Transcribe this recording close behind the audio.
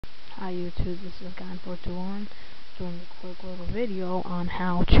Hi YouTube, this is Guy421 doing a quick little video on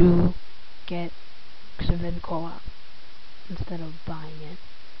how to get Sven Coop instead of buying it.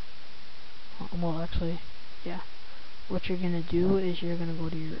 Well, actually, yeah. What you're gonna do is you're gonna go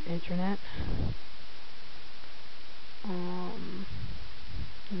to your internet.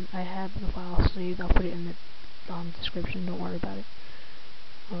 I have the file saved. I'll put it in the description. Don't worry about it.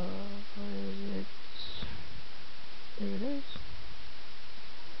 Where is it? There it is.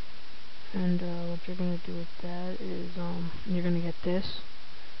 And what you're gonna do with that is you're gonna get this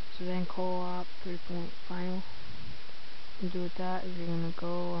Sven Coop 3. File. And do with that is you're gonna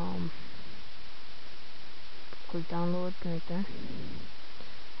go click download right there.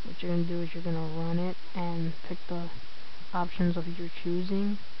 What you're gonna do is you're gonna run it and pick the options of your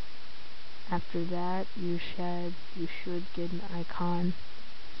choosing. After that, you should get an icon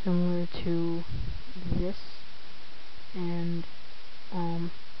similar to this, and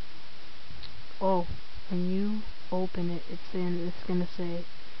when you open it, it's gonna say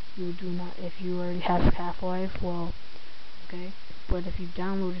you do not. If you already have Half-Life, well, okay. But if you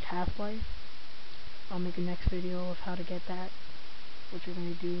downloaded Half-Life, I'll make a next video of how to get that. What you're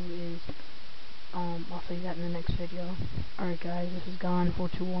gonna do is I'll say that in the next video. Alright guys, this is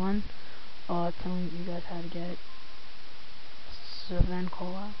Guy421 telling you guys how to get Sven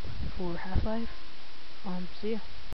Coop for Half-Life. See ya.